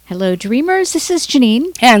Hello, dreamers. This is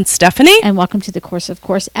Janine. And Stephanie. And welcome to the Course of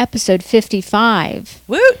Course, episode 55.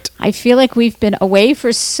 Woot! I feel like we've been away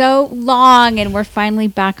for so long, and we're finally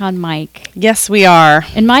back on mic. Yes, we are.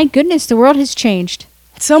 And my goodness, the world has changed.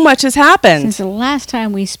 So much has happened. Since the last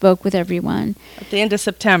time we spoke with everyone. At the end of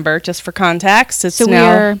September, just for context, it's so now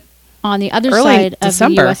we're on the other side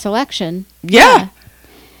December. of the U.S. election. Yeah.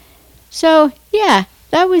 So, yeah.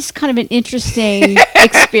 That was kind of an interesting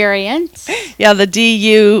experience. Yeah, the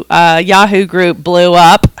DU Yahoo group blew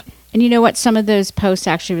up. And you know what? Some of those posts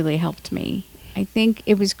actually really helped me. I think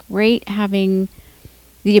it was great having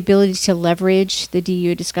the ability to leverage the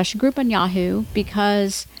DU discussion group on Yahoo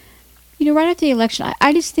because, you know, right after the election,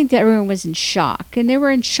 I just think that everyone was in shock. And they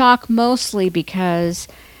were in shock mostly because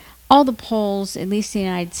all the polls, at least in the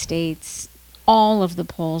United States, all of the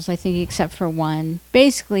polls, I think except for one,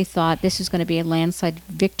 basically thought this was going to be a landslide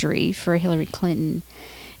victory for Hillary Clinton.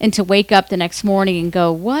 And to wake up the next morning and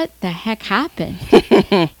go, what the heck happened?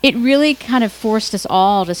 It really kind of forced us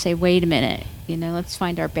all to say, wait a minute, you know, let's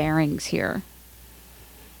find our bearings here.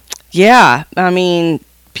 Yeah, I mean,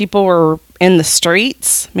 people were in the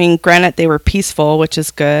streets. I mean, granted, they were peaceful, which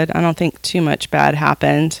is good. I don't think too much bad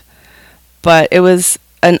happened. But it was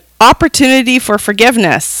an opportunity for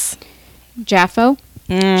forgiveness. Jaffo,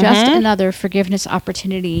 just another forgiveness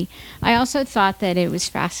opportunity. I also thought that it was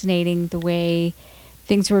fascinating the way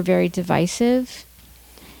things were very divisive.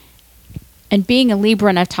 And being a Libra,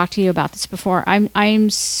 and I've talked to you about this before, I'm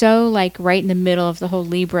so like right in the middle of the whole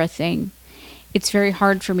Libra thing. It's very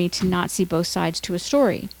hard for me to not see both sides to a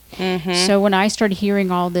story. So when I started hearing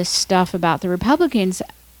all this stuff about the Republicans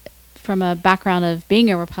from a background of being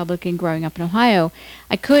a Republican growing up in Ohio,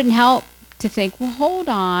 I couldn't help to think, well, hold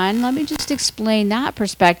on, let me just explain that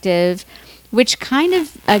perspective, which kind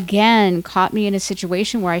of, again, caught me in a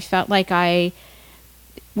situation where I felt like I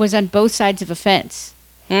was on both sides of a fence.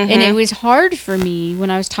 And it was hard for me when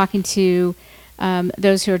I was talking to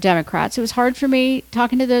those who are Democrats. It was hard for me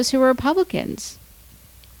talking to those who are Republicans.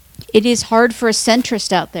 It is hard for a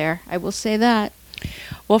centrist out there, I will say that.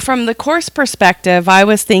 Well, from the course perspective, I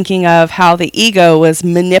was thinking of how the ego was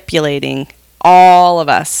manipulating all of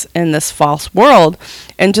us in this false world,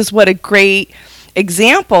 and just what a great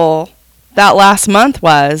example that last month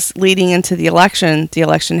was leading into the election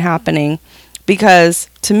happening,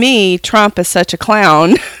 because to me, Trump is such a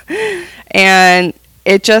clown and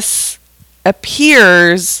it just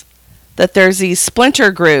appears that there's these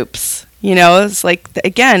splinter groups, you know, it's like,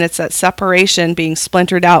 again, it's that separation being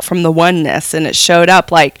splintered out from the oneness, and it showed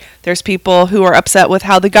up like there's people who are upset with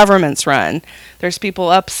how the government's run. There's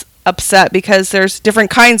people upset because there's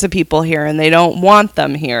different kinds of people here and they don't want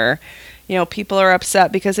them here. You know, people are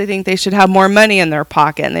upset because they think they should have more money in their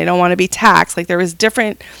pocket and they don't want to be taxed. Like, there was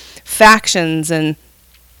different factions and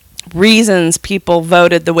reasons people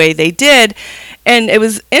voted the way they did. And it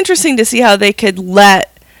was interesting to see how they could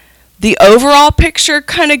let the overall picture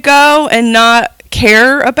kind of go and not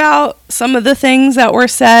care about some of the things that were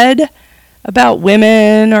said about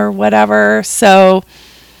women or whatever. So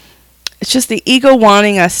it's just the ego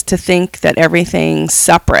wanting us to think that everything's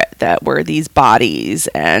separate, that we're these bodies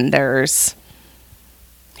and there's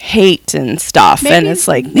hate and stuff. Maybe, and it's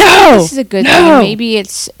like, no! This is a good thing. Maybe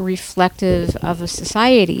it's reflective of a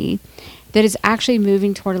society that is actually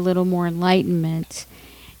moving toward a little more enlightenment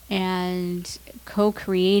and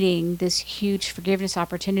co-creating this huge forgiveness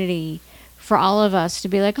opportunity for all of us to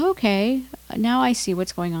be like, okay, now I see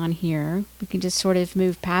what's going on here. We can just sort of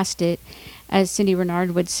move past it. As Cindy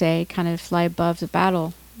Renard would say, kind of fly above the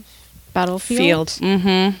battlefield.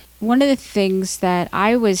 One of the things that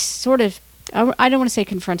I was sort of, I don't want to say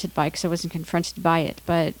confronted by, because I wasn't confronted by it,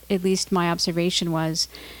 but at least my observation was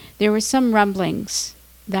there were some rumblings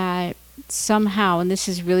that somehow, and this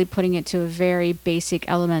is really putting it to a very basic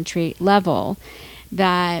elementary level,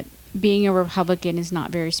 that being a Republican is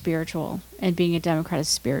not very spiritual and being a Democrat is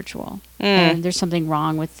spiritual. And there's something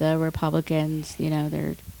wrong with the Republicans, you know,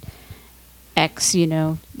 they're X, you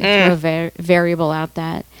know, throw a variable out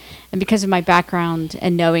that. And because of my background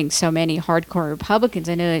and knowing so many hardcore Republicans,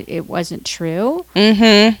 I know it wasn't true.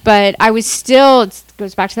 But I was still, it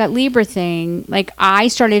goes back to that Libra thing, like I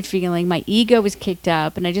started feeling my ego was kicked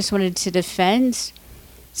up and I just wanted to defend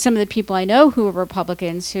some of the people I know who are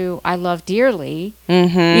Republicans who I love dearly. You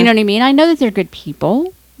know what I mean? I know that they're good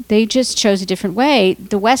people. They just chose a different way.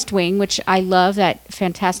 The West Wing, which I love, that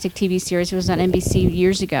fantastic TV series, it was on NBC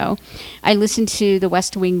years ago. I listened to the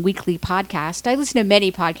West Wing weekly podcast. I listen to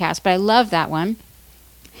many podcasts, but I love that one.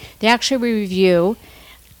 They actually review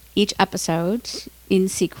each episode in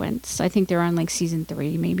sequence. I think they're on like season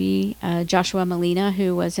 3, maybe. Joshua Malina,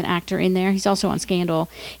 who was an actor in there, he's also on Scandal.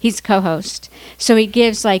 He's co-host. So he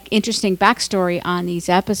gives like interesting backstory on these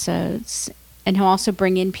episodes. And he'll also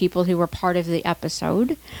bring in people who were part of the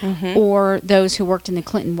episode or those who worked in the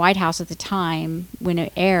Clinton White House at the time when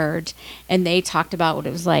it aired. And they talked about what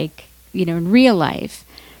it was like, you know, in real life.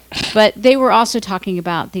 But they were also talking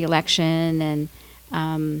about the election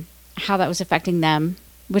and how that was affecting them,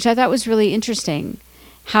 which I thought was really interesting,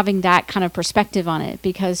 having that kind of perspective on it.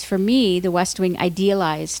 Because for me, the West Wing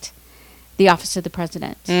idealized the office of the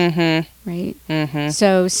president, right?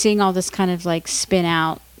 So seeing all this kind of like spin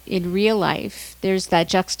out in real life, there's that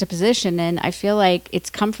juxtaposition, and I feel like it's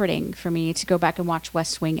comforting for me to go back and watch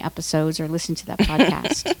West Wing episodes or listen to that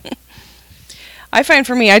podcast. I find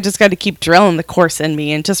for me, I just got to keep drilling the course in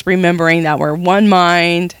me and just remembering that we're one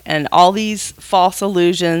mind, and all these false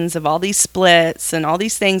illusions of all these splits and all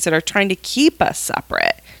these things that are trying to keep us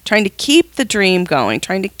separate, trying to keep the dream going,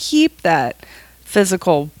 trying to keep that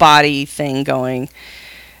physical body thing going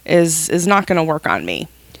is not going to work on me.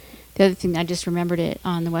 The other thing, I just remembered it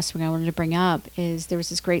on the West Wing I wanted to bring up, is there was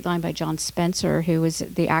this great line by John Spencer, who was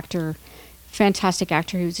the actor, fantastic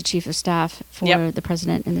actor, who was the chief of staff for the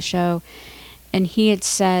president in the show. And he had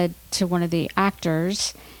said to one of the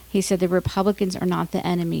actors, he said, the Republicans are not the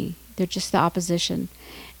enemy. They're just the opposition.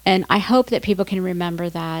 And I hope that people can remember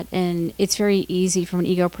that. And it's very easy from an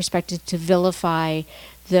ego perspective to vilify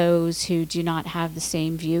those who do not have the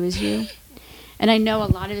same view as you. And I know a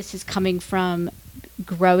lot of this is coming from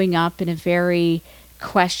growing up in a very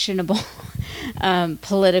questionable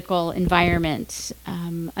political environment.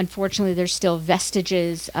 Unfortunately, there's still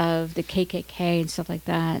vestiges of the KKK and stuff like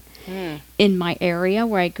that in my area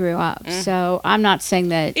where I grew up. So I'm not saying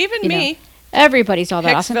that even me, everybody's all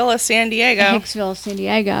that awesome. Hicksville, San Diego. Hicksville, San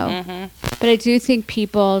Diego. But I do think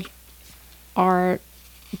people are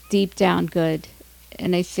deep down good.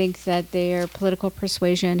 And I think that their political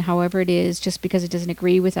persuasion, however it is, just because it doesn't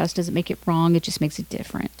agree with us doesn't make it wrong. It just makes it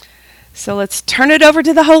different. So let's turn it over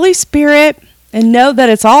to the Holy Spirit and know that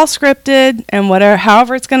it's all scripted, and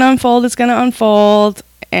however it's going to unfold, it's going to unfold.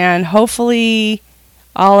 And hopefully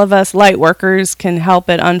all of us light workers can help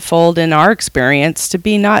it unfold in our experience to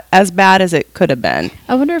be not as bad as it could have been.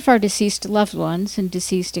 I wonder if our deceased loved ones, and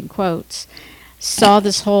deceased in quotes, saw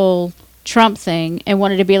this whole Trump thing and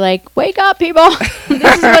wanted to be like, wake up, people.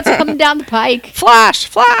 This is what's coming down the pike. Flash,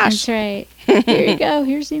 flash. That's right. Here you go.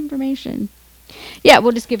 Here's the information. Yeah,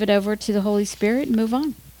 we'll just give it over to the Holy Spirit and move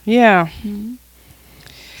on. Yeah.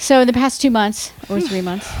 So in the past 2 months or 3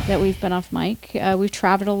 months that we've been off mic, we've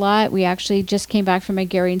traveled a lot. We actually just came back from a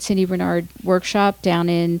Gary and Cindy Bernard workshop down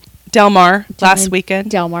in Del Mar last weekend.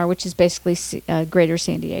 Del Mar, which is basically greater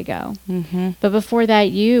San Diego. But before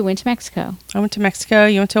that, you went to Mexico. I went to Mexico.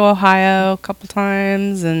 You went to Ohio a couple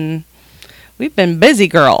times, and we've been busy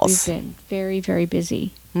girls. We've been very, very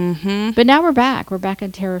busy. But now we're back. We're back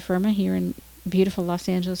on terra firma here in beautiful Los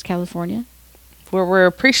Angeles, California, where we're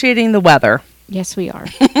appreciating the weather. Yes, we are.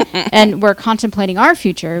 And we're contemplating our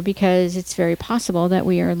future because it's very possible that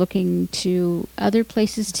we are looking to other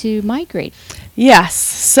places to migrate. Yes.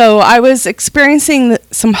 So I was experiencing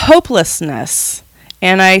some hopelessness,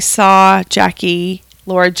 and I saw Jackie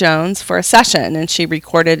Laura Jones for a session, and she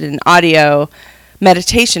recorded an audio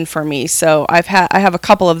meditation for me. So I have a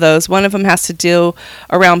couple of those. One of them has to do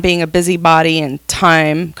around being a busybody and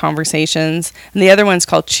time conversations, and the other one's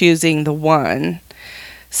called Choosing the One.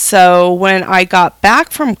 So when I got back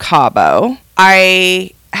from Cabo,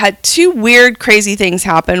 I had 2 weird, crazy things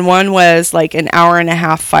happen. One was like an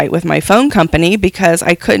hour-and-a-half fight with my phone company because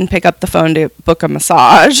I couldn't pick up the phone to book a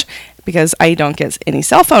massage because I don't get any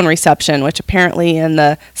cell phone reception, which apparently in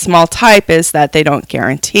the small type is that they don't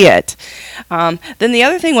guarantee it. Then the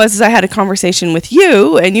other thing was I had a conversation with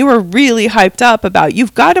you, and you were really hyped up about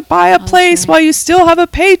you've got to buy a place while you still have a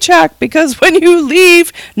paycheck because when you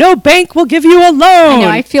leave, no bank will give you a loan. I know.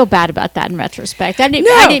 I feel bad about that in retrospect. I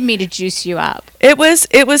didn't mean to juice you up. It was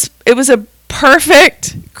a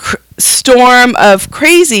perfect storm of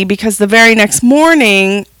crazy because the very next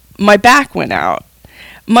morning my back went out.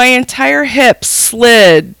 My entire hip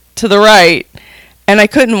slid to the right, and I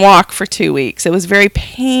couldn't walk for 2 weeks. It was very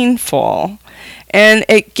painful, and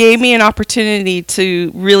it gave me an opportunity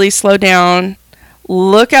to really slow down,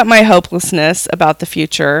 look at my hopelessness about the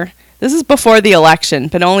future. This is before the election,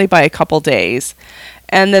 but only by a couple days.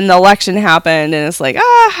 And then the election happened, and it's like,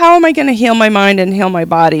 how am I going to heal my mind and heal my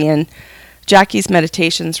body? And Jackie's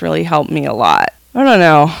meditations really helped me a lot. I don't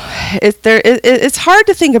know. It's hard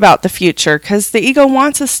to think about the future because the ego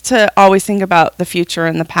wants us to always think about the future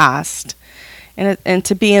and the past. and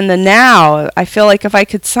to be in the now. I feel like if I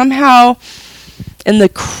could somehow, in the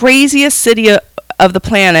craziest city of the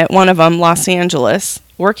planet, one of them, Los Angeles,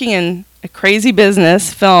 working in a crazy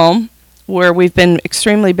business, film, where we've been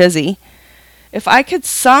extremely busy, if I could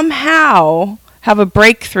somehow have a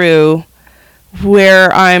breakthrough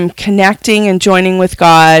where I'm connecting and joining with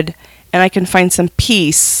God and I can find some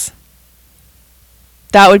peace,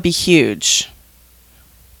 that would be huge.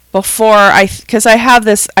 Because I have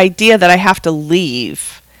this idea that I have to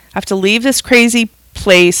leave. I have to leave this crazy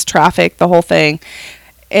place, traffic, the whole thing.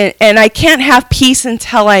 And I can't have peace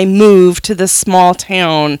until I move to this small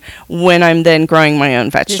town when I'm then growing my own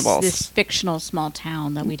vegetables. This fictional small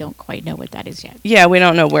town that we don't quite know what that is yet. Yeah, we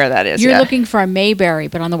don't know where that is You're yet. looking for a Mayberry,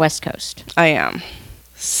 but on the West Coast. I am.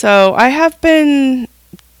 So I have been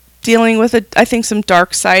dealing with, I think, some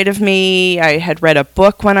dark side of me. I had read a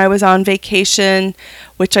book when I was on vacation,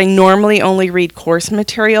 which I normally only read course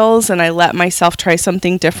materials, and I let myself try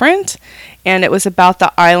something different. And it was about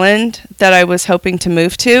the island that I was hoping to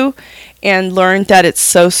move to, and learned that it's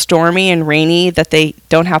so stormy and rainy that they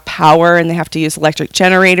don't have power and they have to use electric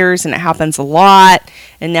generators, and it happens a lot.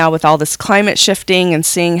 And now with all this climate shifting and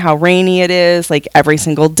seeing how rainy it is, like every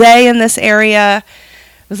single day in this area,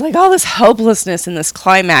 it was like all this hopelessness in this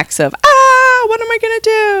climax of, what am I going to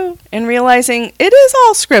do? And realizing it is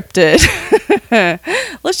all scripted.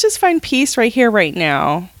 Let's just find peace right here, right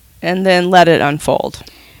now, and then let it unfold.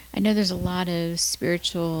 I know there's a lot of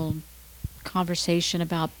spiritual conversation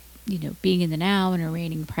about, being in the now and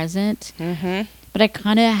remaining present. Mm-hmm. But I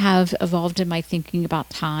kind of have evolved in my thinking about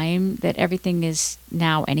time, that everything is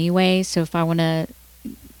now anyway. So if I want to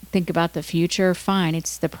think about the future, fine,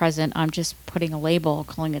 it's the present. I'm just putting a label,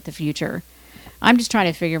 calling it the future. I'm just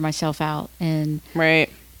trying to figure myself out. And right.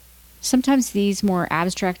 Sometimes these more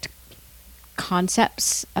abstract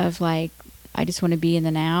concepts of like, I just want to be in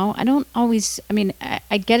the now, I don't always,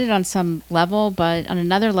 I get it on some level, but on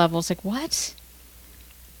another level, it's like, what?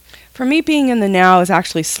 For me, being in the now is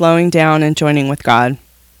actually slowing down and joining with God,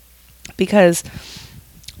 because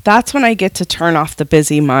that's when I get to turn off the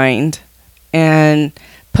busy mind and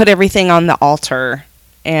put everything on the altar.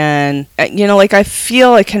 And, I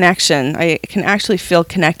feel a connection. I can actually feel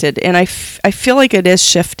connected. And I feel like it is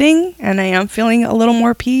shifting, and I am feeling a little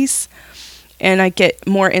more peace. And I get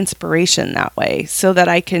more inspiration that way, so that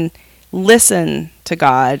I can listen to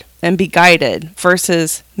God and be guided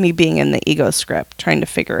versus me being in the ego script, trying to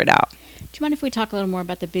figure it out. Do you mind if we talk a little more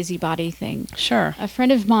about the busybody thing? Sure. A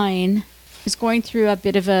friend of mine is going through a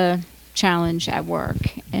bit of a challenge at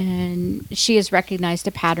work, and she has recognized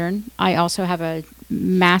a pattern. I also have a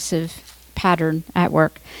massive pattern at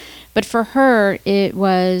work, but for her it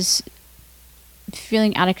was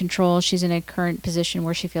feeling out of control. She's in a current position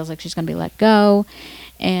where she feels like she's going to be let go,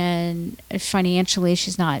 and financially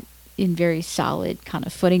she's not in very solid kind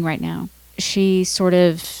of footing right now. She sort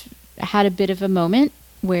of had a bit of a moment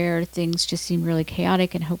where things just seemed really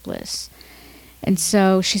chaotic and hopeless, and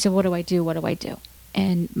so she said, what do I do? What do I do?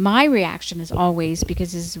 And my reaction is always,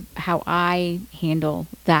 because this is how I handle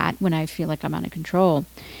that when I feel like I'm out of control,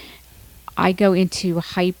 I go into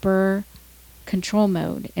hyper control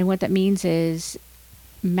mode. And what that means is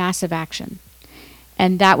massive action.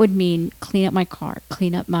 And that would mean clean up my car,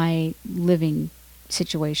 clean up my living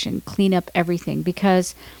situation, clean up everything.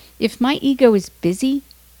 Because if my ego is busy,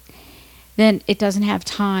 then it doesn't have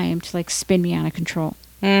time to spin me out of control.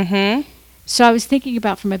 Mm-hmm. So I was thinking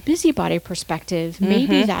about, from a busybody perspective,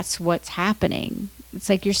 maybe that's what's happening. It's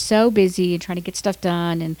like you're so busy and trying to get stuff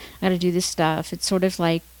done, and I got to do this stuff. It's sort of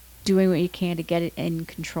like doing what you can to get it in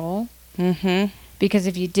control. Mm-hmm. Because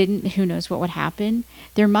if you didn't, who knows what would happen.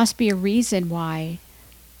 There must be a reason why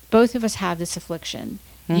both of us have this affliction.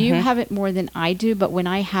 Mm-hmm. You have it more than I do, but when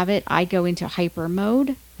I have it, I go into hyper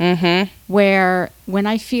mode, where when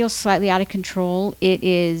I feel slightly out of control, it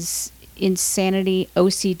is insanity,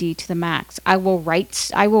 OCD to the max. I will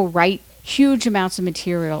write huge amounts of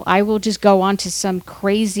material. I will just go on to some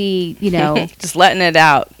crazy, just letting it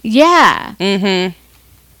out. Yeah. Mm-hmm.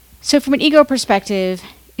 So from an ego perspective,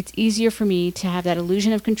 it's easier for me to have that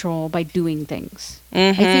illusion of control by doing things.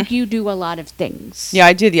 Mm-hmm. I think you do a lot of things. Yeah,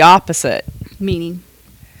 I do the opposite. Meaning?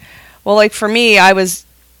 Well, for me, I was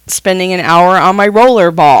spending an hour on my roller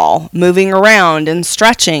ball, moving around and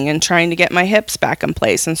stretching and trying to get my hips back in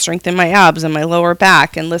place and strengthen my abs and my lower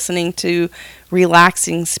back, and listening to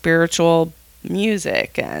relaxing spiritual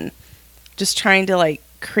music, and just trying to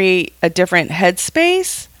create a different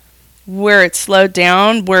headspace where it's slowed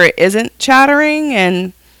down, where it isn't chattering,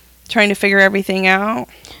 and trying to figure everything out.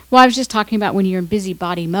 Well, I was just talking about when you're in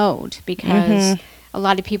busybody mode, because a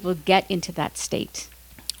lot of people get into that state.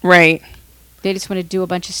 Right. They just want to do a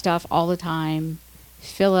bunch of stuff all the time,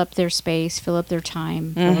 fill up their space, fill up their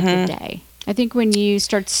time, fill up their day. I think when you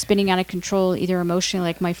start spinning out of control, either emotionally,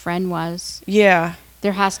 like my friend was, Yeah.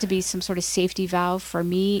 there has to be some sort of safety valve. For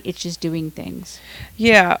me, it's just doing things.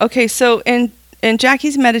 Yeah. Okay. So in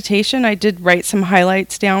Jackie's meditation, I did write some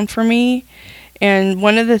highlights down for me. And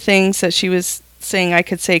one of the things that she was saying I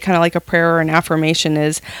could say kind of like a prayer or an affirmation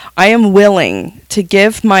is, I am willing to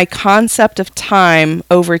give my concept of time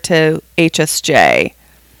over to HSJ.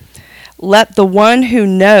 Let the one who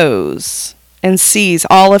knows and sees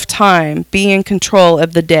all of time be in control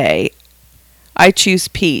of the day. I choose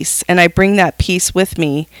peace, and I bring that peace with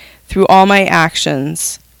me through all my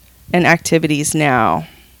actions and activities now.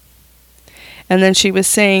 And then she was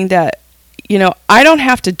saying that, I don't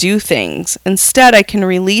have to do things. Instead, I can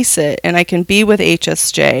release it, and I can be with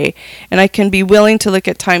HSJ, and I can be willing to look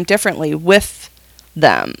at time differently with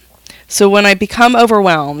them. So when I become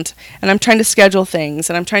overwhelmed, and I'm trying to schedule things,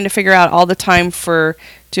 and I'm trying to figure out all the time for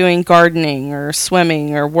doing gardening or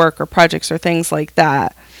swimming or work or projects or things like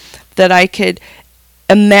that, that I could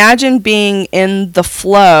imagine being in the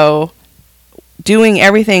flow, doing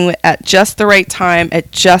everything at just the right time,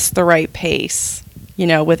 at just the right pace,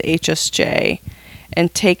 with HSJ,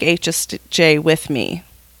 and take HSJ with me.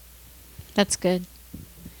 That's good.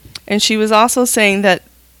 And she was also saying that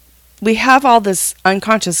we have all this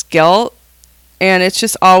unconscious guilt, and it's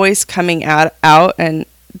just always coming out, and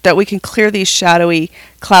that we can clear these shadowy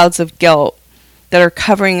clouds of guilt that are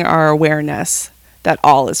covering our awareness that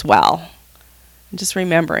all is well. And just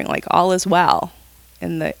remembering, like, all is well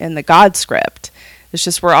in the God script. It's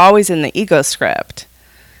just we're always in the ego script.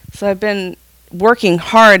 So I've been working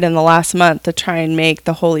hard in the last month to try and make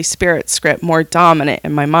the Holy Spirit script more dominant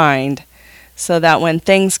in my mind, so that when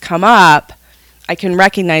things come up, I can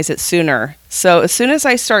recognize it sooner. So as soon as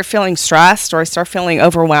I start feeling stressed or I start feeling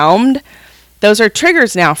overwhelmed, those are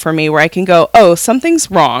triggers now for me where I can go, oh, something's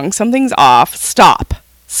wrong, something's off,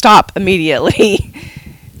 stop immediately.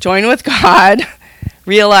 Join with God,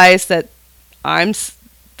 realize that I'm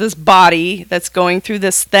this body that's going through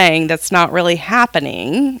this thing that's not really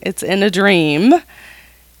happening. It's in a dream.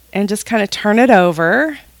 And just kind of turn it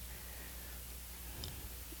over.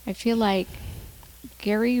 I feel like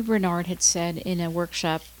Gary Renard had said in a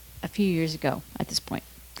workshop a few years ago at this point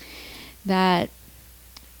that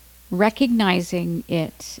recognizing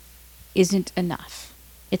it isn't enough.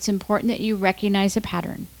 It's important that you recognize a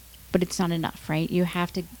pattern, but it's not enough, right? You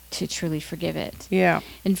have to truly forgive it. Yeah.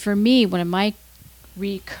 And for me, one of my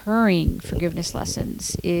recurring forgiveness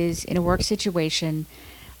lessons is in a work situation,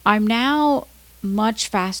 I'm now much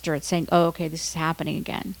faster at saying, oh, okay, this is happening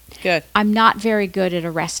again. Good. I'm not very good at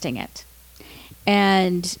arresting it.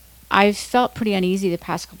 And I've felt pretty uneasy the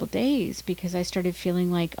past couple of days because I started feeling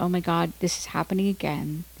like, oh my God, this is happening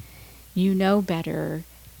again. You know better.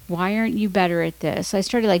 Why aren't you better at this? I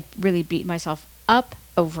started like really beating myself up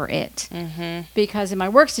over it. Because in my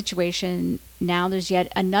work situation, now there's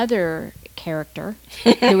yet another character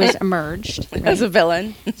who has emerged. Right? As a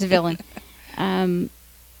villain. As a villain. And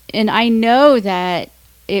I know that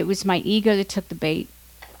it was my ego that took the bait.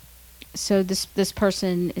 So this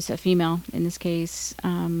person is a female in this case,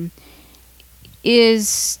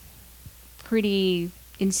 is pretty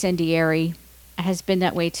incendiary, has been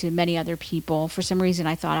that way to many other people. For some reason,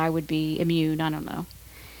 I thought I would be immune. I don't know.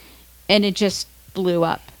 And it just blew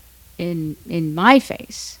up in my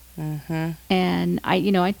face. And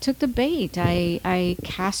I took the bait. I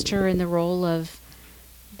cast her in the role of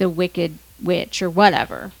the wicked witch or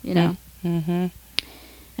whatever, And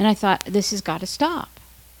I thought, this has got to stop.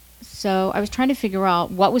 So I was trying to figure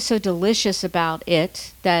out what was so delicious about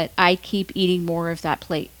it that I keep eating more of that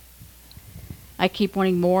plate. I keep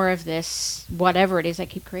wanting more of this, whatever it is I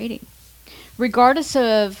keep creating. Regardless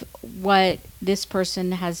of what this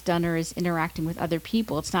person has done or is interacting with other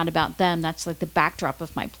people, it's not about them. That's like the backdrop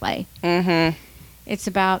of my play. It's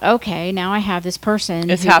about, okay, now I have this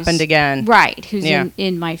person. It's happened again. Right, who's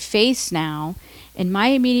in my face now. And my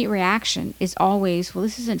immediate reaction is always, well,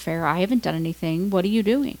 this isn't fair. I haven't done anything. What are you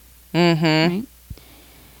doing? Right?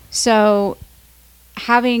 So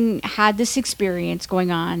having had this experience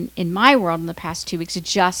going on in my world in the past 2 weeks, it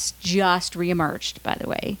just reemerged, by the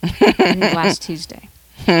way, I think last Tuesday.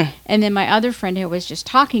 And then my other friend who I was just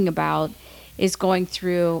talking about is going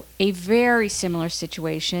through a very similar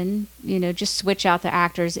situation. Just switch out the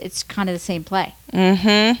actors. It's kind of the same play.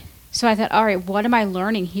 So I thought, all right, what am I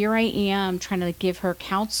learning? Here I am trying to give her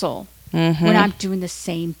counsel when I'm doing the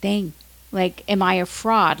same thing. Like, am I a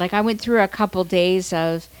fraud? Like, I went through a couple days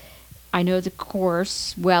of, I know the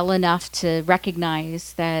course well enough to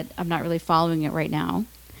recognize that I'm not really following it right now.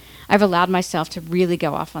 I've allowed myself to really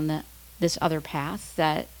go off on this other path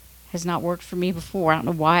that has not worked for me before. I don't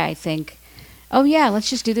know why I think, oh yeah, let's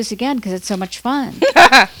just do this again because it's so much fun.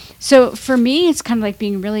 So for me, it's kind of like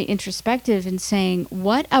being really introspective and saying,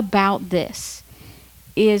 what about this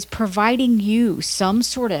is providing you some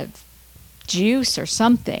sort of juice or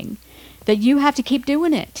something that you have to keep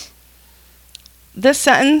doing it? This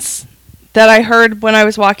sentence that I heard when I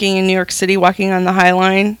was walking in New York City, walking on the High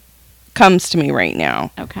Line, comes to me right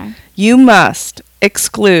now. Okay. You must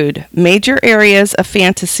exclude major areas of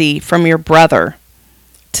fantasy from your brother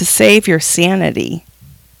to save your sanity.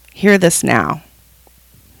 Hear this now.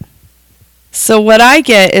 So what I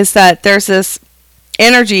get is that there's this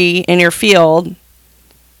energy in your field,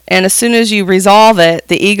 and as soon as you resolve it,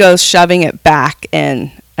 the ego's shoving it back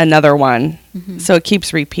in another one. Mm-hmm. So it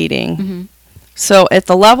keeps repeating. Mm-hmm. So at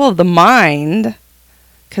the level of the mind,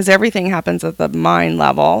 because everything happens at the mind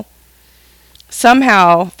level,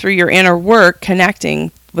 somehow through your inner work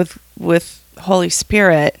connecting with Holy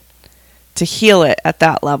Spirit to heal it at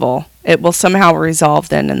that level, it will somehow resolve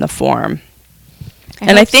then in the form.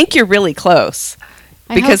 I think you're really close,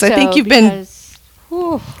 because I think you've been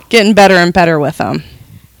getting better and better with them.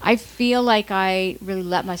 I feel like I really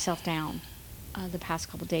let myself down the past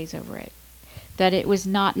couple days over it. That it was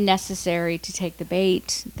not necessary to take the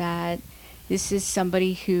bait, that this is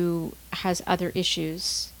somebody who has other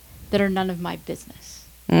issues that are none of my business.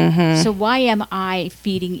 Mm-hmm. So why am I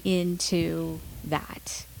feeding into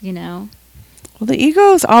that, you know? Well, the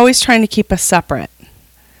ego is always trying to keep us separate.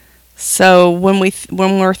 So when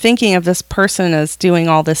we're thinking of this person as doing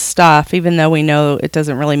all this stuff, even though we know it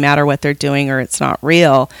doesn't really matter what they're doing or it's not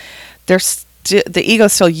real, the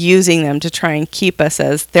ego's still using them to try and keep us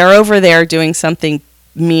as they're over there doing something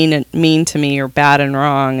mean to me or bad and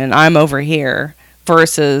wrong, and I'm over here,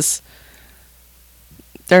 versus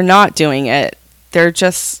they're not doing it. They're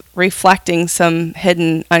just reflecting some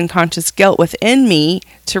hidden unconscious guilt within me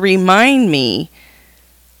to remind me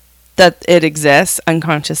that it exists,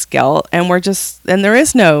 unconscious guilt, and there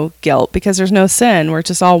is no guilt because there's no sin. We're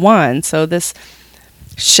just all one. So this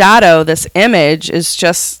shadow, this image, is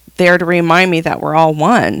just there to remind me that we're all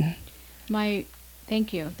one.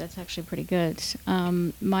 Thank you. That's actually pretty good.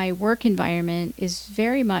 My work environment is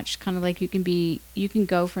very much kind of like you can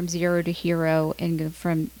go from zero to hero and go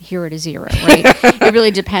from hero to zero, right? It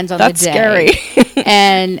really depends on the day. That's scary.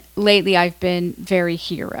 And lately I've been very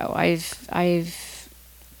hero. I've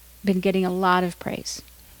been getting a lot of praise.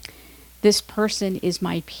 This person is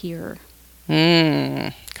my peer.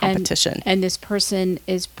 Competition. And this person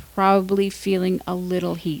is probably feeling a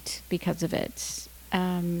little heat because of it.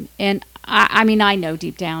 And I mean, I know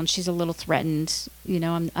deep down she's a little threatened. You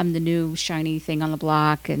know, I'm the new shiny thing on the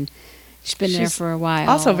block, and she's been there for a while.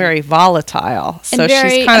 Also very volatile, so and very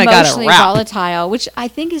she's kind of got a rap. Volatile, which I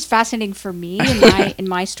think is fascinating for me in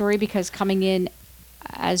my story, because coming in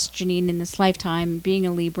as Janine in this lifetime, being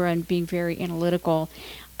a Libra and being very analytical,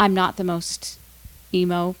 I'm not the most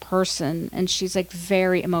emo person, and she's like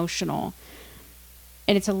very emotional.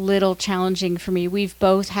 And it's a little challenging for me. We've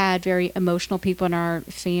both had very emotional people in our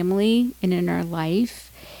family and in our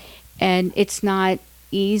life. And it's not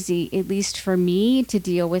easy, at least for me, to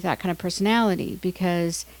deal with that kind of personality,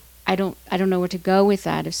 because I don't know where to go with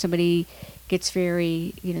that. If somebody gets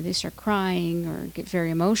very, they start crying or get very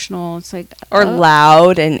emotional, it's like... Or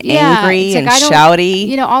loud and angry and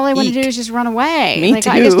shouty. All I want to do is just run away. Me too.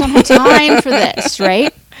 I just don't have time for this,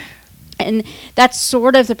 right? And that's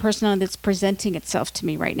sort of the personality that's presenting itself to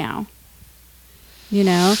me right now.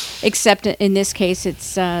 Except in this case,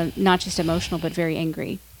 it's not just emotional, but very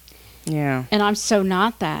angry. Yeah. And I'm so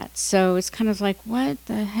not that. So it's kind of like, what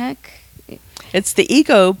the heck? It's the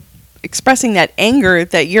ego expressing that anger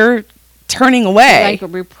that you're turning away.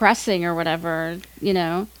 Like repressing or whatever,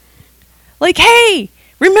 Like, hey,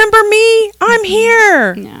 remember me? I'm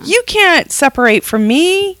here. Yeah. You can't separate from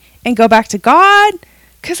me and go back to God,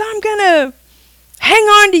 because I'm going to hang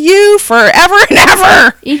on to you forever and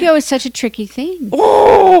ever. Ego is such a tricky thing.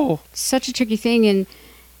 Oh! Such a tricky thing. And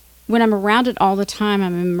when I'm around it all the time,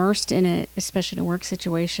 I'm immersed in it, especially in a work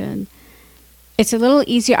situation. It's a little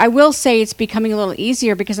easier. I will say it's becoming a little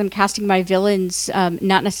easier because I'm casting my villains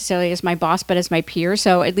not necessarily as my boss, but as my peer.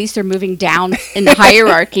 So at least they're moving down in the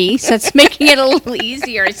hierarchy. So it's making it a little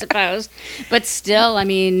easier, I suppose. But still, I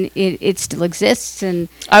mean, it still exists. And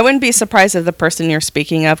I wouldn't be surprised if the person you're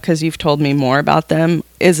speaking of, because you've told me more about them,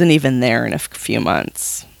 isn't even there in a few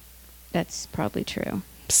months. That's probably true.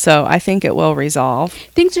 So I think it will resolve.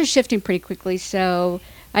 Things are shifting pretty quickly. So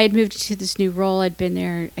I had moved to this new role. I'd been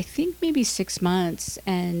there, I think, maybe 6 months.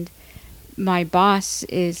 And my boss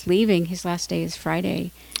is leaving. His last day is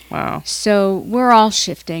Friday. Wow. So we're all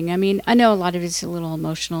shifting. I mean, I know a lot of it's a little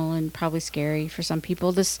emotional and probably scary for some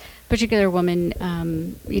people. This particular woman,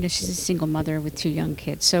 she's a single mother with 2 young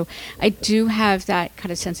kids. So I do have that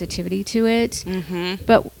kind of sensitivity to it. Mm-hmm.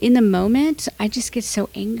 But in the moment, I just get so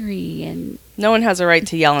angry and No one has a right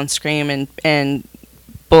to yell and scream and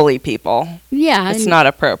bully people. yeah, It's not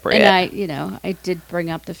appropriate. And I did bring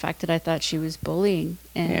up the fact that I thought she was bullying,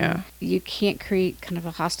 and Yeah. you can't create kind of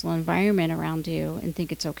a hostile environment around you and think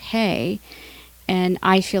it's okay. And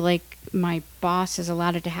I feel like my boss has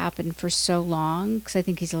allowed it to happen for so long because I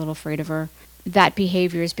think he's a little afraid of her. That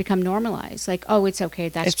behavior has become normalized. Like, oh, it's okay.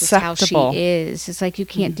 That's just how she Acceptable. is. It's like you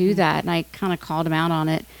can't do that. And I kind of called him out on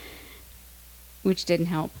it, which didn't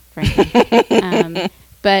help, frankly.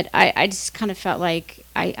 But I just kind of felt like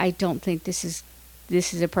I don't think this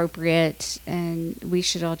is appropriate, and we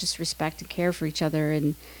should all just respect and care for each other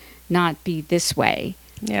and not be this way.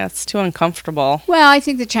 Yeah, it's too uncomfortable. Well, I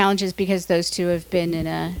think the challenge is because those two have been in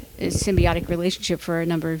a symbiotic relationship for a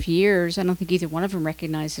number of years. I don't think either one of them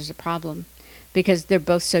recognize there's a problem because they're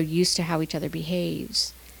both so used to how each other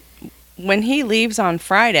behaves. When he leaves on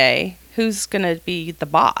Friday, who's going to be the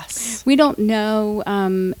boss? We don't know.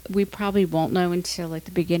 We probably won't know until like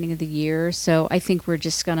the beginning of the year. So I think we're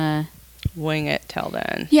just gonna Wing it till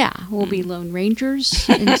then. Yeah, we'll be Lone Rangers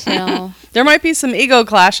until... There might be some ego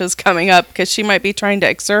clashes coming up because she might be trying to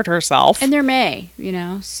exert herself. And there may,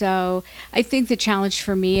 So I think the challenge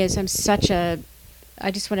for me is I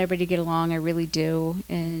just want everybody to get along. I really do.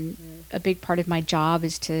 And a big part of my job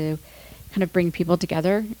is to kind of bring people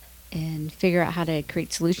together and figure out how to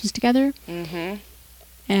create solutions together. Mm-hmm.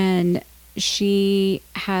 And she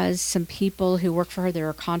has some people who work for her. There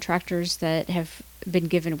are contractors that have been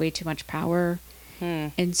given way too much power.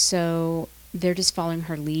 And so they're just following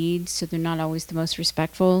her lead. So they're not always the most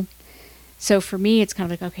respectful. So for me, it's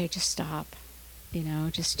kind of like, okay, just stop,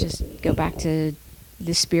 just go back to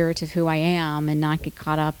the spirit of who I am and not get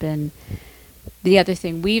caught up in the other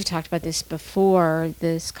thing. We've talked about this before,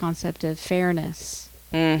 this concept of fairness.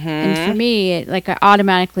 Mm-hmm. And for me, I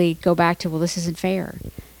automatically go back to, well, this isn't fair.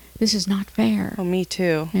 This is not fair. Oh, me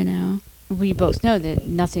too. We both know that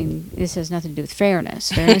this has nothing to do with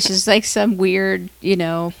fairness. Fairness is like some weird,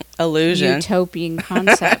 illusion, utopian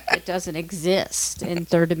concept that doesn't exist in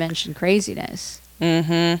third dimension craziness.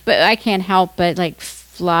 Mm-hmm. But I can't help but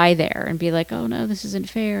fly there and be like, oh no, this isn't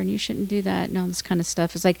fair and you shouldn't do that and all this kind of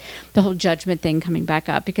stuff. It's like the whole judgment thing coming back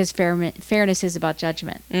up because fairness is about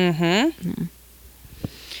judgment. Mm-hmm. Mm-hmm.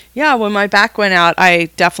 Yeah, when my back went out, I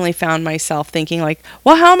definitely found myself thinking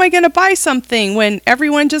well, how am I going to buy something when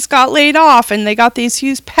everyone just got laid off and they got these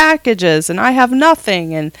huge packages and I have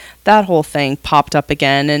nothing? And that whole thing popped up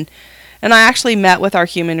again. And I actually met with our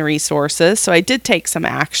human resources. So I did take some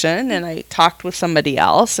action and I talked with somebody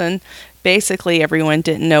else. And basically everyone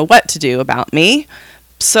didn't know what to do about me.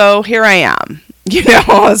 So here I am.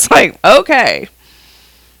 It's like, okay,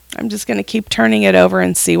 I'm just going to keep turning it over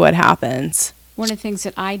and see what happens. One of the things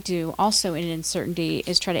that I do also in uncertainty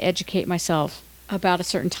is try to educate myself about a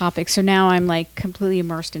certain topic. So now I'm completely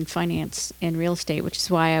immersed in finance and real estate, which is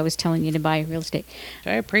why I was telling you to buy real estate.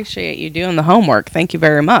 I appreciate you doing the homework. Thank you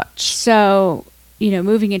very much. So,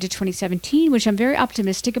 moving into 2017, which I'm very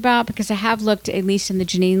optimistic about because I have looked at least in the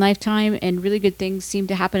Janine lifetime and really good things seem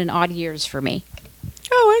to happen in odd years for me.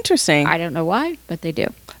 Oh, interesting. I don't know why, but they do.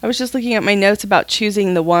 I was just looking at my notes about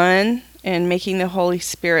choosing the one and making the Holy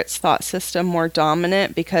Spirit's thought system more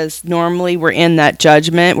dominant because normally we're in that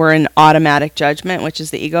judgment. We're in automatic judgment, which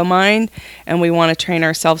is the ego mind, and we want to train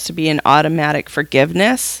ourselves to be in automatic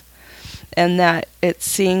forgiveness, and that it's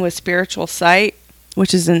seeing with spiritual sight,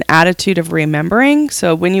 which is an attitude of remembering.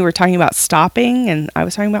 So when you were talking about stopping, and I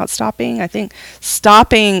was talking about stopping, I think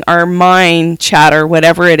stopping our mind chatter,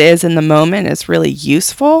 whatever it is in the moment, is really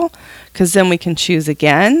useful because then we can choose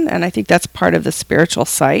again, and I think that's part of the spiritual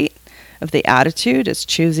sight of the attitude is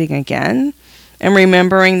choosing again and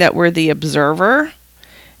remembering that we're the observer,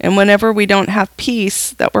 and whenever we don't have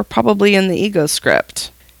peace, that we're probably in the ego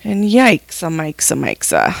script. And yikes,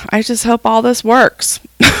 I just hope all this works.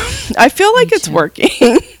 I feel like it's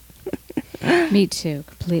working. Me too,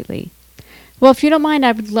 completely. Well, if you don't mind,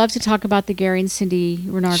 I would love to talk about the Gary and Cindy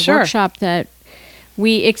Renard workshop that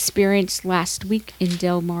we experienced last week in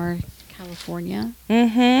Del Mar, California.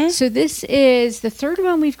 Mm-hmm. So this is the third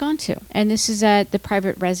one we've gone to, and this is at the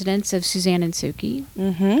private residence of Suzanne and Suki.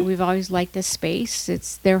 Mm-hmm. We've always liked this space.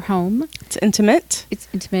 It's their home. It's intimate. It's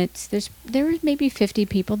intimate. There were maybe 50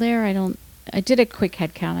 people there. I did a quick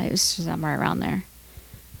head count. It was somewhere around there,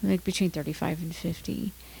 between 35 and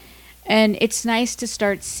 50. And it's nice to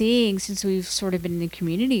start seeing, since we've sort of been in the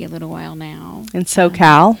community a little while now, In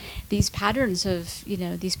SoCal. these patterns of,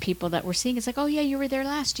 these people that we're seeing. It's like, oh, yeah, you were there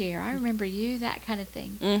last year. I remember you, that kind of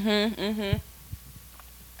thing.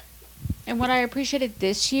 And what I appreciated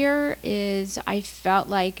this year is I felt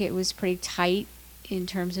like it was pretty tight in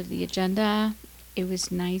terms of the agenda. It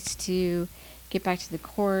was nice to get back to the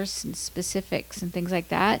course and specifics and things like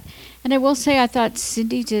that. And I will say I thought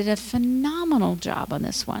Cindy did a phenomenal job on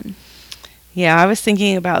this one. Yeah, I was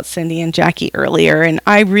thinking about Cindy and Jackie earlier, and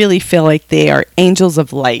I really feel like they are angels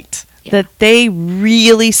of light. Yeah. That they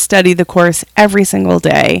really study the course every single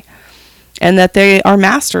day, and that they are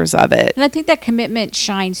masters of it. And I think that commitment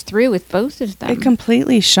shines through with both of them. It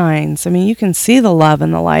completely shines. I mean, you can see the love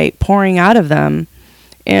and the light pouring out of them,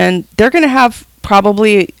 and they're going to have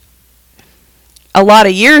probably a lot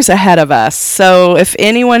of years ahead of us. So if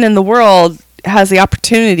anyone in the world has the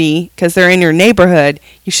opportunity, because they're in your neighborhood,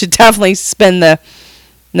 you should definitely spend the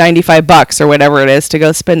 $95 or whatever it is to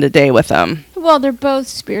go spend a day with them. Well, they're both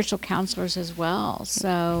spiritual counselors as well,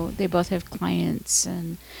 so they both have clients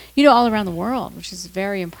and, all around the world, which is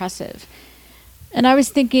very impressive. And I was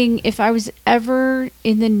thinking, if I was ever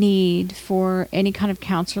in the need for any kind of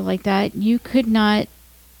counselor like that, you could not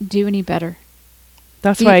do any better.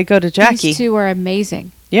 That's why I go to Jackie. These two are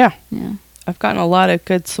amazing. Yeah. Yeah. I've gotten a lot of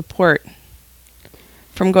good support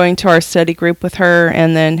from going to our study group with her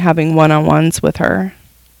and then having one-on-ones with her.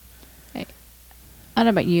 I don't know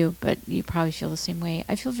about you, but you probably feel the same way.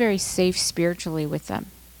 I feel very safe spiritually with them.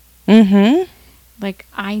 Mm-hmm. Like,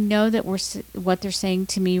 I know that what they're saying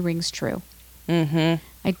to me rings true. Mm-hmm.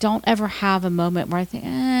 I don't ever have a moment where I think,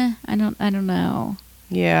 I don't know.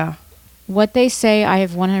 Yeah. What they say, I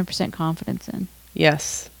have 100% confidence in.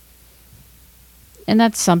 Yes. And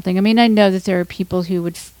that's something. I mean, I know that there are people who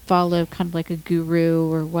would follow kind of like a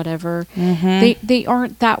guru or whatever. Mm-hmm. They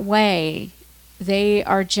aren't that way. They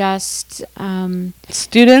are just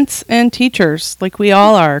students and teachers, like we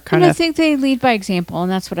all are, kind and of. I think they lead by example,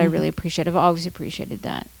 and that's what I really appreciate. I've always appreciated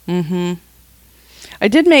that. Mm-hmm. I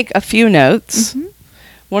did make a few notes. Mm-hmm.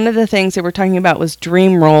 One of the things they were talking about was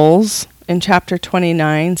dream roles in chapter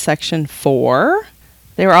 29, section 4.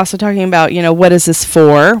 They were also talking about, what is this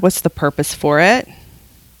for? What's the purpose for it?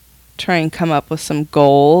 Try and come up with some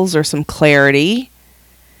goals or some clarity.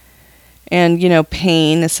 And,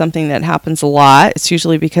 pain is something that happens a lot. It's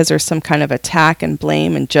usually because there's some kind of attack and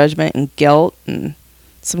blame and judgment and guilt and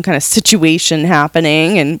some kind of situation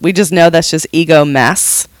happening. And we just know that's just ego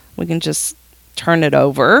mess. We can just turn it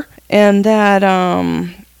over. And that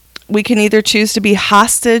we can either choose to be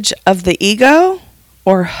hostage of the ego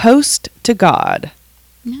or host to God.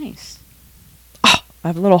 Nice. Oh, I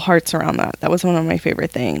have little hearts around that. That was one of my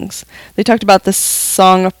favorite things. They talked about the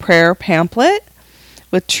Song of Prayer pamphlet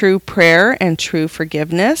with true prayer and true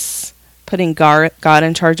forgiveness, putting God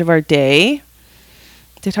in charge of our day.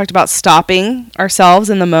 They talked about stopping ourselves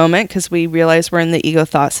in the moment because we realize we're in the ego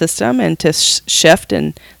thought system, and to shift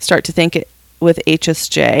and start to think it with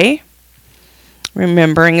HSJ.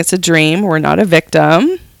 Remembering it's a dream. We're not a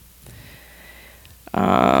victim.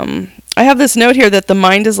 I have this note here that the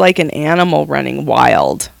mind is like an animal running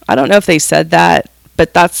wild. I don't know if they said that,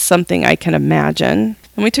 but that's something I can imagine.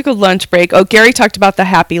 And we took a lunch break. Oh, Gary talked about the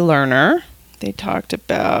happy learner. They talked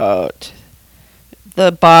about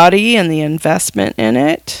the body and the investment in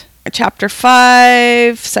it. Chapter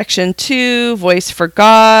 5, section 2, voice for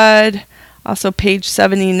God. Also page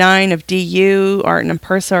 79 of DU, Art and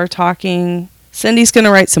Impersa are talking. Cindy's going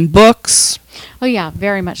to write some books. Oh, yeah.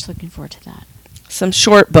 Very much looking forward to that. Some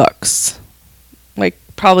short books, like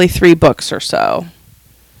probably 3 books or so.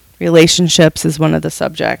 Relationships is one of the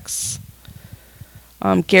subjects.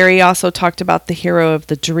 Gary also talked about the hero of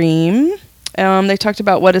the dream. They talked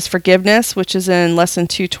about what is forgiveness, which is in lesson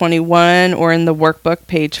 221 or in the workbook,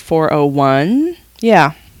 page 401.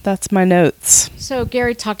 Yeah, that's my notes. So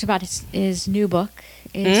Gary talked about his new book.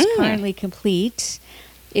 It's currently complete.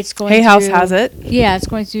 It's going Hay House has it. Yeah, it's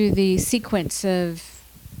going through the sequence of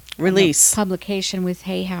Release. Publication with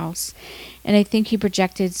Hay House. And I think he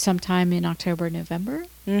projected sometime in October, November.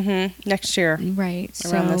 Mm-hmm. Next year. Right.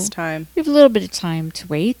 Around this time. We have a little bit of time to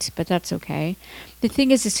wait, but that's okay. The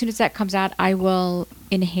thing is, as soon as that comes out, I will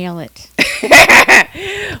inhale it.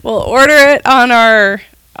 We'll order it on our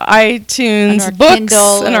iTunes on our books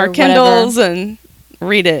Kindle and our or Kindles whatever. and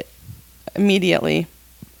read it immediately.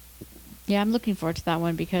 Yeah, I'm looking forward to that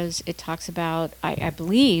one because it talks about, I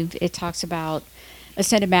believe it talks about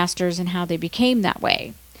Ascended Masters and how they became that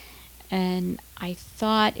way. And I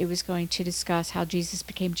thought it was going to discuss how Jesus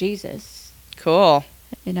became Jesus. Cool.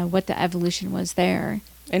 What the evolution was there.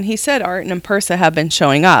 And he said Art and Impersa have been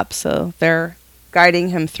showing up, so they're guiding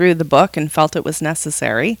him through the book and felt it was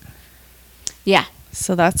necessary. Yeah.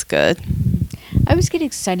 So that's good. I always get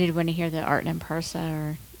excited when I hear that Art and Parsa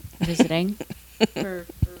are visiting for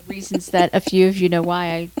reasons that a few of you know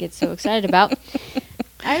why I get so excited about.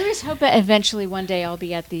 I always hope that eventually one day I'll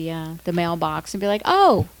be at the mailbox and be like,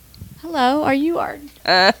 oh, hello, are you Art? Is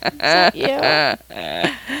that you?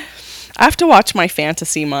 I have to watch my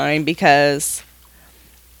fantasy mind because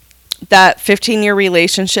that 15-year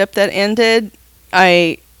relationship that ended,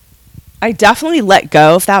 I definitely let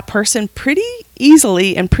go of that person pretty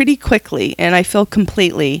easily and pretty quickly, and I feel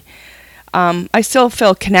completely. I still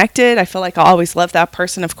feel connected. I feel like I'll always love that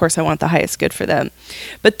person. Of course, I want the highest good for them.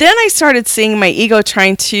 But then I started seeing my ego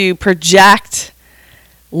trying to project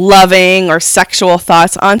loving or sexual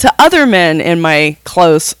thoughts onto other men in my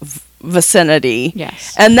close vicinity.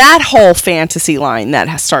 Yes. And that whole fantasy line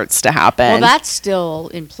that starts to happen. Well, that's still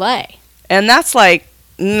in play. And that's like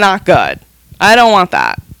not good. I don't want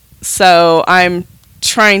that. So I'm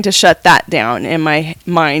trying to shut that down in my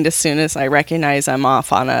mind as soon as I recognize I'm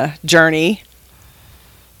off on a journey.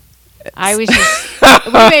 I was just,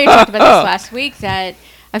 we maybe talked about this last week, that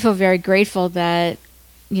I feel very grateful that,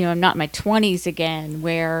 you know, I'm not in my 20s again,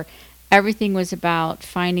 where everything was about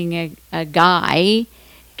finding a guy,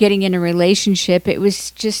 getting in a relationship. It was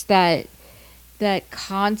just that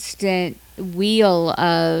constant wheel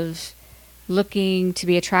of looking to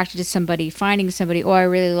be attracted to somebody, finding somebody, oh, I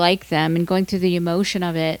really like them, and going through the emotion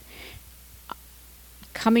of it.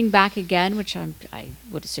 Coming back again, which I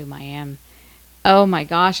would assume I am. Oh my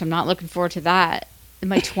gosh, I'm not looking forward to that. In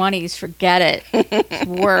my 20s, forget it. It's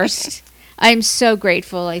worst. I'm so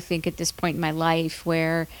grateful, I think, at this point in my life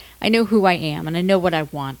where I know who I am and I know what I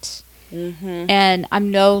want. Mm-hmm. And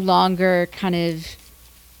I'm no longer kind of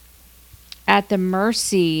at the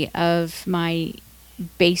mercy of my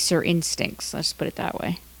baser instincts. Let's put it that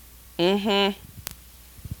way. Mm-hmm.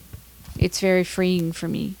 It's very freeing for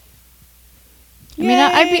me. I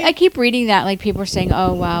mean, I keep reading that, like people are saying,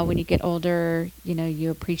 oh, wow, when you get older, you know, you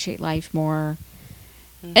appreciate life more.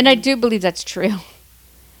 Mm-hmm. And I do believe that's true.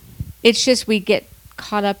 It's just we get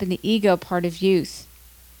caught up in the ego part of youth.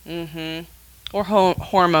 Mm-hmm. Or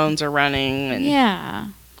hormones are running. And, yeah.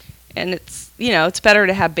 And it's, you know, it's better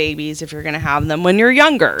to have babies if you're going to have them when you're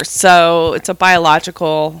younger. So it's a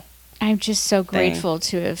biological I'm just so grateful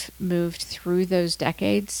to have moved through those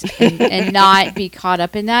decades and not be caught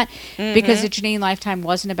up in that. Mm-hmm. Because the Janine lifetime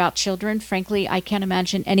wasn't about children. Frankly, I can't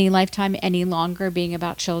imagine any lifetime any longer being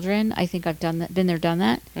about children. I think I've done that, been there, done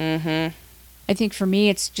that. Mm-hmm. I think for me,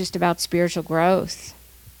 it's just about spiritual growth.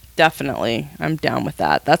 Definitely. I'm down with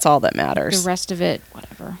that. That's all that matters. The rest of it,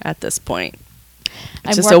 whatever. At this point.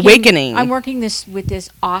 It's just awakening. I'm working with this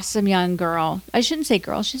awesome young girl. I shouldn't say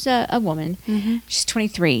girl. She's a woman. Mm-hmm. She's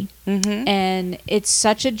 23. Mm-hmm. And it's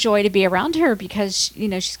such a joy to be around her because, you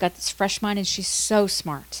know, she's got this fresh mind and she's so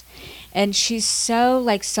smart. And she's so,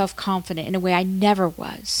 like, self-confident in a way I never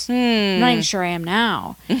was. I'm not even sure I am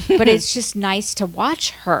now. But it's just nice to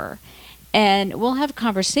watch her. And we'll have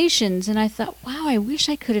conversations. And I thought, wow, I wish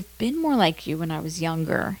I could have been more like you when I was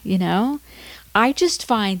younger, you know? I just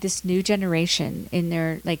find this new generation in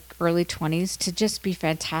their like early 20s to just be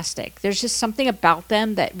fantastic. There's just something about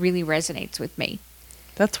them that really resonates with me.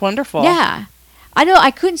 That's wonderful. Yeah. I know I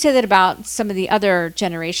couldn't say that about some of the other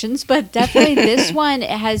generations, but definitely this one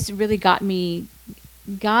has really got me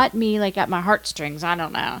like at my heartstrings. I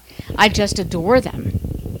don't know. I just adore them.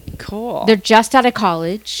 Cool. They're just out of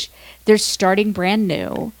college. They're starting brand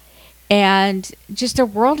new. And just their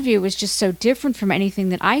worldview was just so different from anything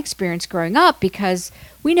that I experienced growing up because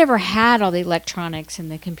we never had all the electronics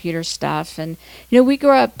and the computer stuff. And, you know, we grew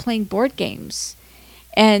up playing board games.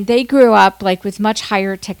 And they grew up, like, with much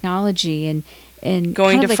higher technology and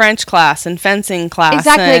going to French class and fencing class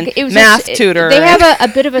exactly, and like, it was math tutor. They have a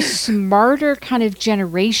bit of a smarter kind of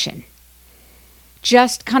generation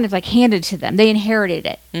just kind of, like, handed to them. They inherited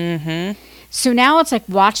it. Mm-hmm. So now it's like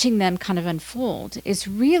watching them kind of unfold is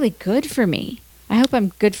really good for me. I hope I'm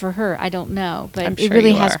good for her. I don't know. But it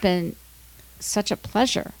really has been such a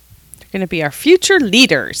pleasure. They're going to be our future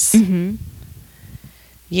leaders. Mm-hmm.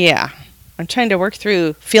 Yeah. I'm trying to work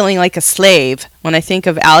through feeling like a slave when I think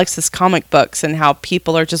of Alex's comic books and how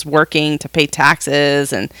people are just working to pay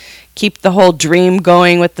taxes and keep the whole dream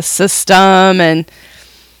going with the system. And,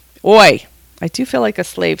 boy, I do feel like a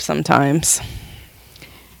slave sometimes.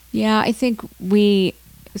 Yeah, I think we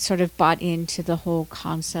sort of bought into the whole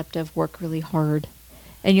concept of work really hard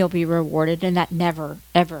and you'll be rewarded, and that never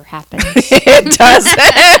ever happens. It doesn't.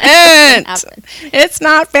 Happen. It's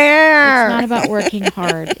not fair. It's not about working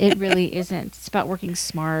hard. It really isn't. It's about working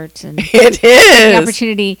smart and It the is.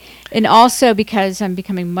 opportunity. And also because I'm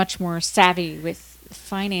becoming much more savvy with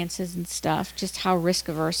finances and stuff, just how risk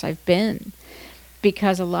averse I've been.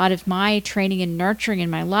 Because a lot of my training and nurturing in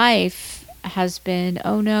my life has been,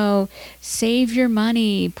 oh no, save your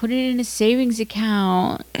money, put it in a savings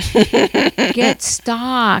account, get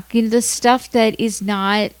stock, the stuff that is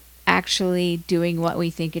not actually doing what we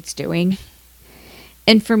think it's doing.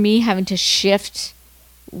 And for me, having to shift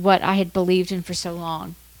what I had believed in for so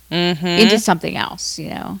long into something else,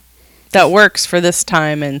 That works for this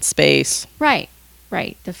time and space. Right.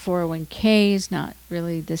 The 401k is not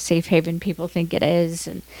really the safe haven people think it is.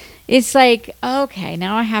 And it's like, okay,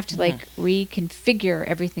 now I have to reconfigure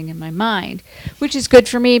everything in my mind, which is good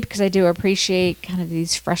for me because I do appreciate kind of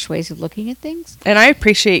these fresh ways of looking at things. And I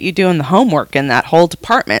appreciate you doing the homework in that whole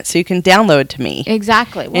department so you can download to me.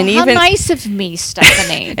 Exactly. Well, And how even- nice of me,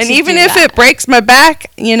 Stephanie. And to even do if that. it breaks my back,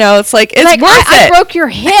 it's like, it's worth I it. broke your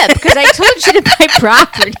hip because I told you to buy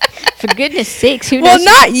property. For goodness sakes, who Well, knows?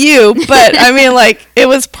 not you, but I mean, it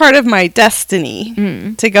was part of my destiny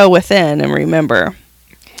to go within and remember.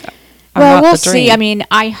 I'm Well, not we'll the see. dream. I mean,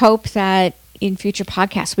 I hope that in future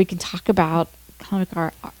podcasts we can talk about kind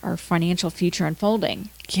of our financial future unfolding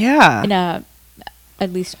Yeah. in at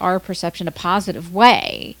least our perception, a positive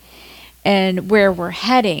way, and where we're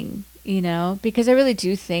heading. Because I really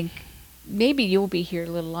do think maybe you'll be here a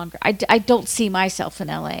little longer. I don't see myself in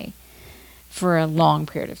LA for a long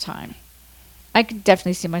period of time. I could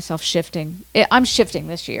definitely see myself shifting. I'm shifting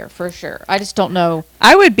this year for sure. I just don't know.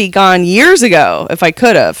 I would be gone years ago if I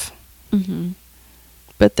could have. Mm-hmm.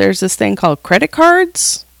 But there's this thing called credit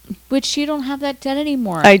cards. Which you don't have that debt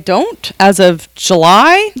anymore. I don't as of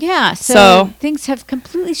July. Yeah, So- so things have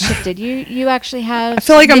completely shifted. You actually have. I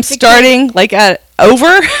feel like I'm significant- starting at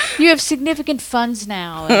over. You have significant funds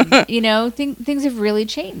now, and things have really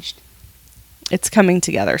changed. It's coming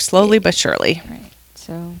together slowly but surely. Right.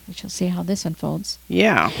 So we shall see how this unfolds.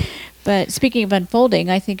 Yeah. But speaking of unfolding,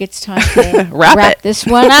 I think it's time to Wrap it. this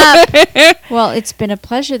one up. Well, it's been a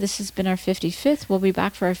pleasure. This has been our 55th. We'll be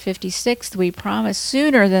back for our 56th. We promise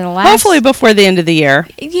sooner than the last. Hopefully before the end of the year.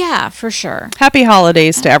 Yeah, for sure. Happy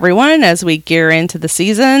holidays to everyone as we gear into the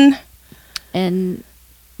season. And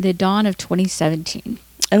the dawn of 2017.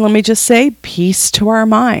 And let me just say, peace to our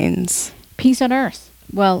minds. Peace on earth.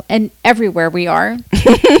 Well, and everywhere we are.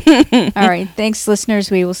 All right. Thanks,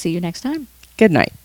 listeners. We will see you next time. Good night.